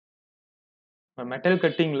Metal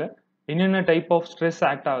கட்டிங்ல என்னென்ன type of stress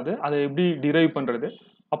act ஆகுது, அதை எப்படி டிரைவ் பண்றது,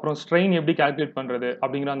 அப்புறம் ஸ்ட்ரெயின் எப்படி கால்குலேட் பண்றது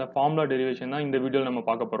அப்படிங்கிற அந்த ஃபார்முலா டெரிவேஷன் தான் இந்த வீடியோல நம்ம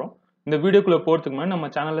பார்க்க போறோம். இந்த வீடியோக்குள்ள போறதுக்கு முன்னாடி நம்ம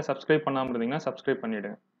சேனலை சப்ஸ்கிரைப் பண்ணாம இருந்தீங்கன்னா சப்ஸ்கிரைப்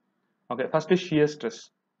பண்ணிடுங்க. Okay, first shear stress.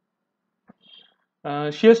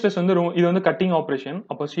 Shear stress வந்து இது வந்து கட்டிங் ஆப்ரேஷன்.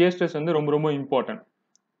 அப்போ ஷியர் ஸ்ட்ரெஸ் வந்து ரொம்ப ரொம்ப important.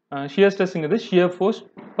 Shear ஸ்ட்ரெஸ்ங்கிறது shear force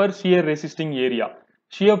per shear resisting area.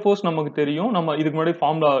 Shear force நமக்கு தெரியும், நம்ம இதுக்கு முன்னாடி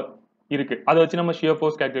ஃபார்முலா இருக்கு, அதை வச்சு நம்ம ஷியர்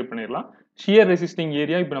ஃபோர்ஸ் கால்குலேட் பண்ணிடலாம். ஷியர் ரெசிஸ்டிங்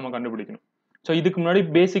ஏரியா இப்போ நம்ம கண்டுபிடிக்கணும். ஸோ இதுக்கு முன்னாடி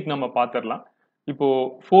பேசிக் நம்ம பார்த்துடலாம். இப்போ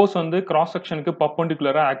ஃபோர்ஸ் வந்து கிராஸ் செக்ஷனுக்கு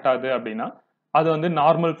பர்பெண்டிகுலரா ஆக்ட் ஆகுது அப்படின்னா அது வந்து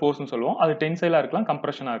நார்மல் ஃபோர்ஸ்னு சொல்லுவோம். அது டென்சைலா இருக்கலாம்,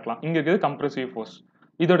 கம்ப்ரெஷனா இருக்கலாம். இங்க இருக்கிறது கம்ப்ரெசிவ் ஃபோர்ஸ்.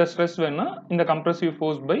 இதோட ஸ்ட்ரெஸ் வேணும்னா இந்த கம்ப்ரெசிவ்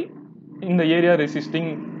ஃபோர்ஸ் பை இந்த ஏரியா ரெசிஸ்டிங்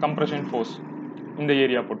கம்ப்ரெஷன் ஃபோர்ஸ், இந்த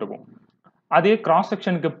ஏரியா போட்டுக்கும். அதே கிராஸ்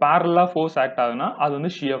செக்ஷனுக்கு பேரலா ஃபோர்ஸ் ஆக்ட் ஆகுதுன்னா அது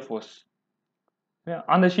வந்து ஷியர் ஃபோர்ஸ்.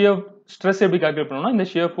 அந்த ஷியர் ஸ்ட்ரெஸ் எப்படி கால்குலேட் பண்ணுவோம்னா இந்த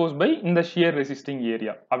ஷியர் ஃபோர்ஸ் பை இந்த ஷியர் ரெசிஸ்டிங்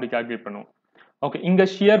ஏரியா அப்படி கால்குலேட் பண்ணுவோம். ஓகே, இங்க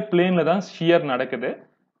ஷியர் பிளேன்ல தான் ஷியர் நடக்குது.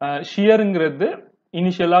 ஷியருங்கிறது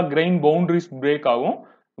இனிஷியலா கிரெயின் பவுண்டரிஸ் பிரேக் ஆகும்,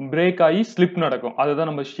 பிரேக் ஆகி ஸ்லிப் நடக்கும், அதுதான்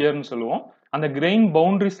நம்ம ஷியர்னு சொல்லுவோம். அந்த கிரெயின்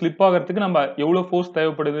பவுண்டரி ஸ்லிப் ஆகிறதுக்கு நம்ம எவ்வளவு ஃபோர்ஸ்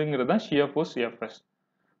தேவைப்படுதுங்கிறது தான் ஷியர் ஃபோர்ஸ் எஃப்எஸ்.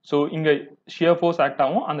 ஸோ இங்க ஷியர் ஃபோர்ஸ் ஆக்ட்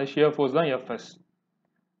ஆகும், அந்த ஷியர் ஃபோர்ஸ் தான் எஃப்எஸ்.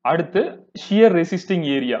 அடுத்து ஷியர் ரெசிஸ்டிங்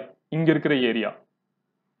ஏரியா, இங்க இருக்கிற ஏரியா,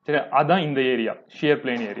 சரி, அதான் இந்த ஏரியா ஷியர்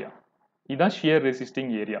பிளேன் ஏரியா. இதான் ஷியர்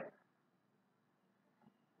ரெசிஸ்டிங் ஏரியா.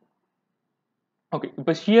 ஓகே,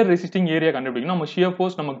 இப்போ ஷியர் ரெசிஸ்டிங் ஏரியா கண்டுபிடிக்கணும். நம்ம ஷியர்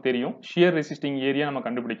ஃபோர்ஸ் நமக்கு தெரியும், ஷியர் ரெசிஸ்டிங் ஏரியா நம்ம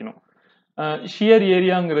கண்டுபிடிக்கணும். Shear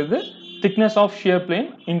ஏரியாங்கிறது thickness of shear plane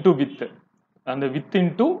into with, அந்த வித்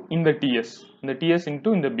இன்டூ இந்த டிஎஸ், இந்த டிஎஸ்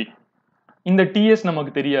இன்டூ இந்த பி. இந்த டிஎஸ்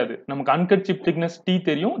நமக்கு தெரியாது, நமக்கு அன்கட் சிப் திக்னஸ் டி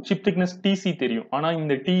தெரியும், சிப் திக்னஸ் டிசி தெரியும், ஆனா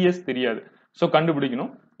இந்த டிஎஸ் தெரியாது. ஸோ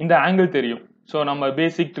கண்டுபிடிக்கணும். இந்த ஆங்கிள் தெரியும். ஸோ நம்ம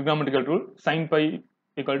பேசிக் ட்ரிகோனமெட்ரிக்கல் rule sin π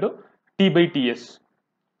equal to D by DS.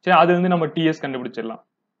 சரி, அது வந்து நம்ம டிஎஸ் கண்டுபிடிச்சிடலாம்.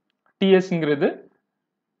 டிஎஸ்ங்கிறது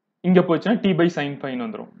இங்க போச்சுன்னா டி பை சைன் பைன்னு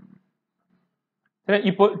வந்துடும். சரி,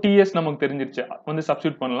 இப்போ டிஎஸ் நமக்கு தெரிஞ்சிருச்சு, வந்து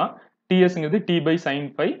சப்ஸ்டியூட் பண்ணலாம். டிஎஸ்ங்கிறது D by sign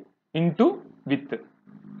by into with.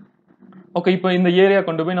 Okay, இப்போ இந்த ஏரியா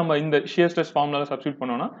கொண்டு போய் நம்ம இந்த ஷியர் ஸ்ட்ரெஸ் ஃபார்முலால சப்ஸ்டியூட்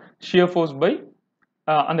பண்ணோம்னா ஷியர் ஃபோர்ஸ் பை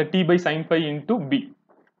அந்த D by sign by into B.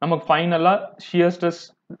 நமக்கு ஃபைனலா shear stress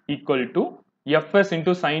equal to FS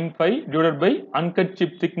into sign pi divided by uncut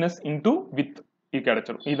chip thickness into with இது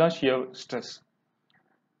கிடைச்சிடும். இதுதான் ஷியர் ஸ்ட்ரெஸ்.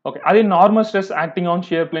 ஓகே, அதே normal stress acting on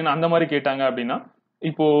shear plane அந்த மாதிரி கேட்டாங்க அப்படின்னா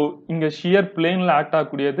இப்போ இங்க shear பிளேன்ல act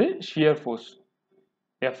ஆகக்கூடியது shear force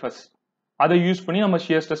FS, அதை யூஸ் பண்ணி நம்ம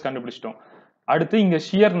ஷியர் ஸ்ட்ரெஸ் கண்டுபிடிச்சிட்டோம். அடுத்து இங்க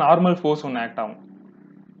ஷியர் நார்மல் ஃபோர்ஸ் ஒன்று ஆக்ட் ஆகும்,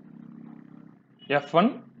 F1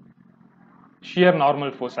 shear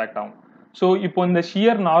normal force act ஆகும். ஸோ இப்போ இந்த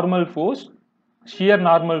shear normal force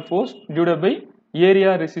divided by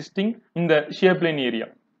area resisting இந்த ஷியர் பிளேன் ஏரியா.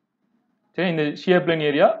 சரி, இந்த shear plane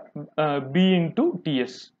area B into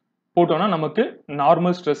DS போட்டோம்னா நமக்கு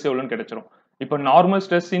நார்மல் ஸ்ட்ரெஸ் எவ்வளோன்னு கிடைச்சிரும். இப்போ நார்மல்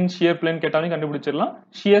ஸ்ட்ரெஸ் இன் ஷியர் பிளேன் கேட்டாலும் கண்டுபிடிச்சிடலாம்,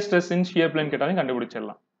 ஷியர் ஸ்ட்ரெஸ் இன் ஷியர் பிளேன் கேட்டாலும்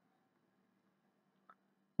கண்டுபிடிச்சிடலாம்.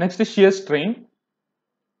 Next shear strain.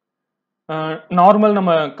 நார்மல்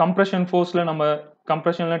நம்ம கம்ப்ரெஷன் ஃபோர்ஸ்ல, நம்ம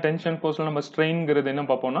கம்ப்ரெஷன்ல டென்ஷன் ஃபோர்ஸ்ல நம்ம ஸ்ட்ரெயின்ங்கிறது என்ன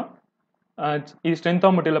பார்ப்போம்னா இது ஸ்ட்ரென்த்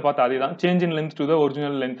ஆஃப் மெட்டீரியல் பார்த்தா அதே தான், change in length to the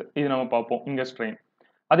original length, இது நம்ம பார்ப்போம் இங்க ஸ்ட்ரெயின்.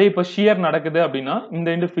 அதே இப்போ ஷியர் நடக்குது அப்படின்னா இந்த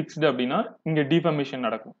எண்டு ஃபிக்ஸ்டு அப்படின்னா இங்க டிஃபர்மேஷன்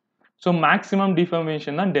நடக்கும். ஸோ மேக்ஸிமம்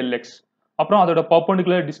டிஃபர்மேஷன் தான் டெல் எக்ஸ், அப்புறம் அதோட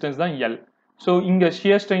பர்பெண்டிகுலர் டிஸ்டன்ஸ் தான் எல். ஸோ இங்க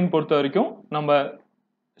ஷியர் ஸ்ட்ரெயின் பொறுத்த வரைக்கும் நம்ம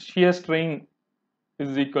shear strain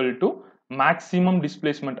is equal to maximum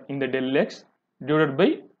displacement இந்த டெல் எக்ஸ் டிவைடட் பை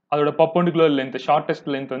அதோட பர்பெண்டிகுலர் லென்த், ஷார்டஸ்ட்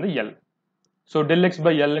லென்த் வந்து L. So Dell X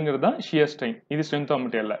by எல்ங்கிறது தான் ஷியர் ஸ்ட்ரெயின். இது ஸ்ட்ரென்த் ஆஃப்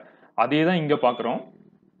மெட்டீரியல். அதே தான் இங்க பாக்குறோம்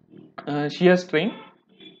ஷியர் ஸ்ட்ரெயின்.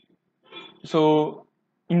 ஸோ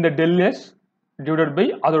இந்த டெல் எஸ் டிவைடட் பை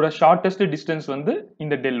அதோட ஷார்டஸ்ட் டிஸ்டன்ஸ் வந்து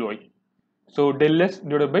இந்த del Y. So del S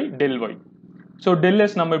divided by del Y. So del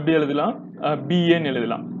S நம்ம எப்படி எழுதலாம், பிஏன்னு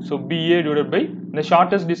எழுதலாம். ஸோ பிஏ டிவைடட் பை இந்த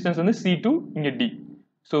ஷார்டஸ்ட் டிஸ்டன்ஸ் வந்து சி டூ, இங்க D.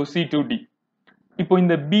 So C two D. இப்போ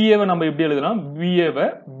இந்த பிஏவை நம்ம எப்படி எழுதலாம், பிஏவை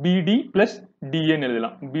பிடி பிளஸ் டிஏன்னு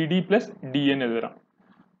எழுதலாம், பிடி பிளஸ் டிஏன்னு எழுதலாம்.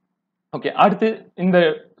 ஓகே, அடுத்து இந்த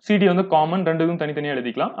சிடி வந்து காமன், ரெண்டுக்கும் தனித்தனியா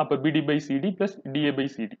எழுதிக்கலாம். அப்ப பிடி by CD plus DA by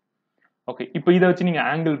CD. Okay, இப்போ இதை வச்சு நீங்க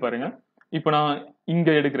ஆங்கிள் பாருங்க. இப்போ நான் இங்க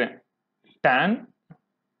எடுக்கிறேன் tan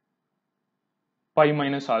by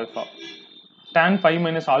minus alpha. tan by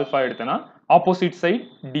minus alpha எடுத்தேன்னா opposite side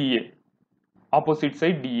DA, opposite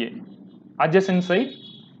side DA, adjacent side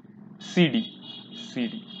CD,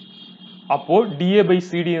 CD. அப்போ டிஏ பை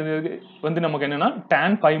சிடி வந்து நமக்கு என்னன்னா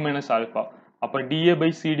tan பை மைனஸ் ஆல்பா. அப்ப டிஏ பை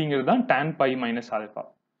சிடிங்கிறது தான் tan பை மைனஸ் ஆல்பா.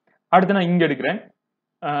 அடுத்து நான் இங்க எடுக்கிறேன்,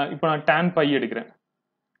 இப்போ நான் tan பை எடுக்கிறேன்.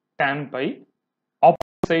 tan பை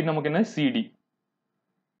ஆப்போசிட் சைடு நமக்கு என்ன சிடி,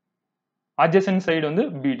 அட்ஜசன்ட் சைடு வந்து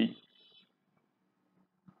பிடி,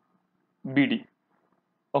 பிடி.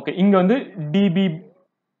 ஓகே, இங்க வந்து டிபி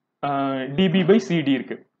டிபி பை சிடி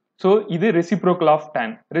இருக்கு. ஸோ இது reciprocal of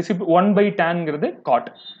tan. 1/tan God.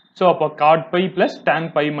 So அப்போ God by plus tan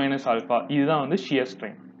by minus alpha, இதுதான் வந்து ஷியர்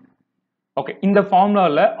ஸ்ட்ரெயின். ஓகே, இந்த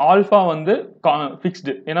ஃபார்முலாவில் ஆல்ஃபா வந்து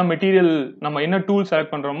ஃபிக்ஸ்டு. ஏன்னா மெட்டீரியல் நம்ம என்ன டூல்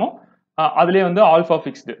செலக்ட் பண்றோமோ அதுலேயே வந்து ஆல்ஃபா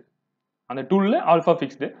ஃபிக்ஸ்டு. அந்த டூல்ல ஆல்ஃபா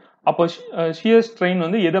ஃபிக்ஸ்டு. அப்போ ஷியர் ஸ்ட்ரெயின்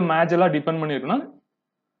வந்து எதை மேஜரா டிபெண்ட் பண்ணியிருக்குன்னா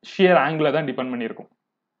ஷியர் ஆங்கிள் தான் depend பண்ணியிருக்கும்.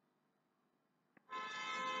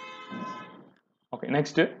 Okay,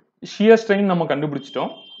 next shear strain நம்ம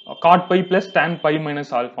கண்டுபிடிச்சிட்டோம். God by plus tan by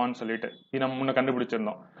minus ஆல்ஃபான்னு சொல்லிட்டு இது நம்ம முன்ன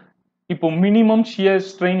கண்டுபிடிச்சிருந்தோம். இப்போ மினிமம் ஷியர்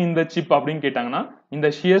ஸ்ட்ரெயின் இந்த சிப் அப்படின்னு கேட்டாங்கன்னா இந்த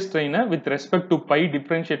shear ஸ்ட்ரெயினை with respect to by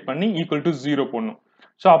differentiate பண்ணி ஈக்குவல் டு 0 போடணும்.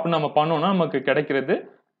 ஸோ அப்படி நம்ம பண்ணோம்னா நமக்கு கிடைக்கிறது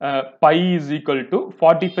by is equal to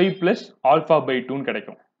 45 plus alpha by 2ன்னு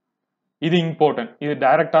கிடைக்கும். இது இம்பார்ட்டன்ட். இது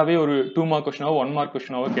டைரக்டாவே ஒரு 2 மார்க் கொஸ்டினாவோ 1 மார்க்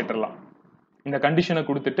கொஸ்டினாவோ கேட்டுடலாம். இந்த கண்டிஷனை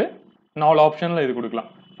கொடுத்துட்டு 4 ஆப்ஷன்ல இது கொடுக்கலாம்.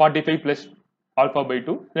 45 பிளஸ் ஆல்ஃபா பை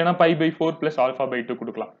 2 இல்லைன்னா by by 4 plus alpha by 2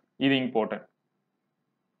 கொடுக்கலாம். இது இம்பார்ட்டன்ட்.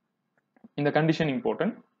 இந்த condition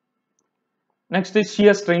important. Next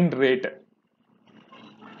shear strain rate.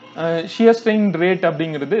 Shear strain rate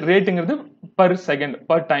அப்படிங்கிறது ரேட்டுங்கிறது பர் செகண்ட்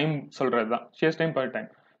பர் டைம் சொல்றது தான் shear strain per time.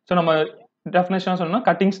 So நம்ம டெஃபினேஷன் சொல்லணும்னா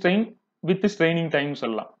cutting strain with straining time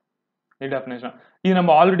சொல்லலாம். இது டெஃபினேஷன். இது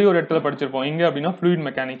நம்ம ஆல்ரெடி ஒரு இடத்துல படிச்சிருப்போம். எங்க அப்படின்னா fluid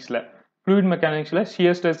மெக்கானிக்ஸ்ல. Fluid மெக்கானிக்ஸ்ல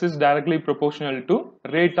shear stress is directly proportional to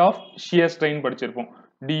rate of shear strain படிச்சிருப்போம்.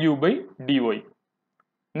 du by dy.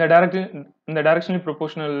 இந்த டைரக்ஷனல்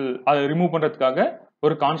ப்ரொபோர்ஷனல் அதை ரிமூவ் பண்றதுக்காக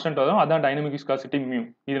ஒரு கான்ஸ்டன்ட் வரும். அதான் டைனமிக் விஸ்காசிட்டி மியூ.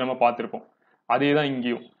 இது நம்ம பார்த்திருப்போம். அதே தான்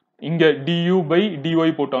இங்கேயும். இங்க du by dy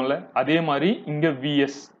போட்டோம்ல, அதே மாதிரி இங்க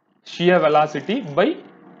vs shear velocity by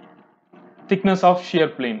thickness of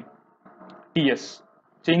shear plane ts.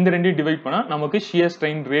 இந்த ரெண்டையும் டிவைட் பண்ணா நமக்கு ஷியர்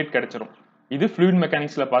ஸ்ட்ரெயின் ரேட் கிடைச்சிரும். இது ஃப்ளூயிட்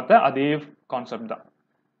மெக்கானிக்ஸ்ல பார்த்த அதே கான்செப்ட் தான்.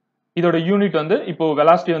 இதோட யூனிட் வந்து இப்போ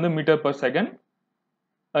வெலாசிட்டி வந்து மீட்டர் பர் செகண்ட்,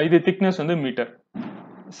 இது திக்னஸ் வந்து மீட்டர்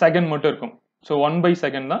செகண்ட் மட்டும் இருக்கும். ஸோ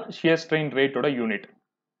 1/second தான் ஷியர் ஸ்ட்ரெயின் ரேட்டோட யூனிட்.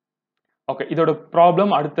 ஓகே, இதோட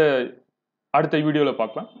ப்ராப்ளம் அடுத்த வீடியோல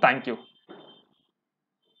பார்க்கலாம். தேங்க்யூ.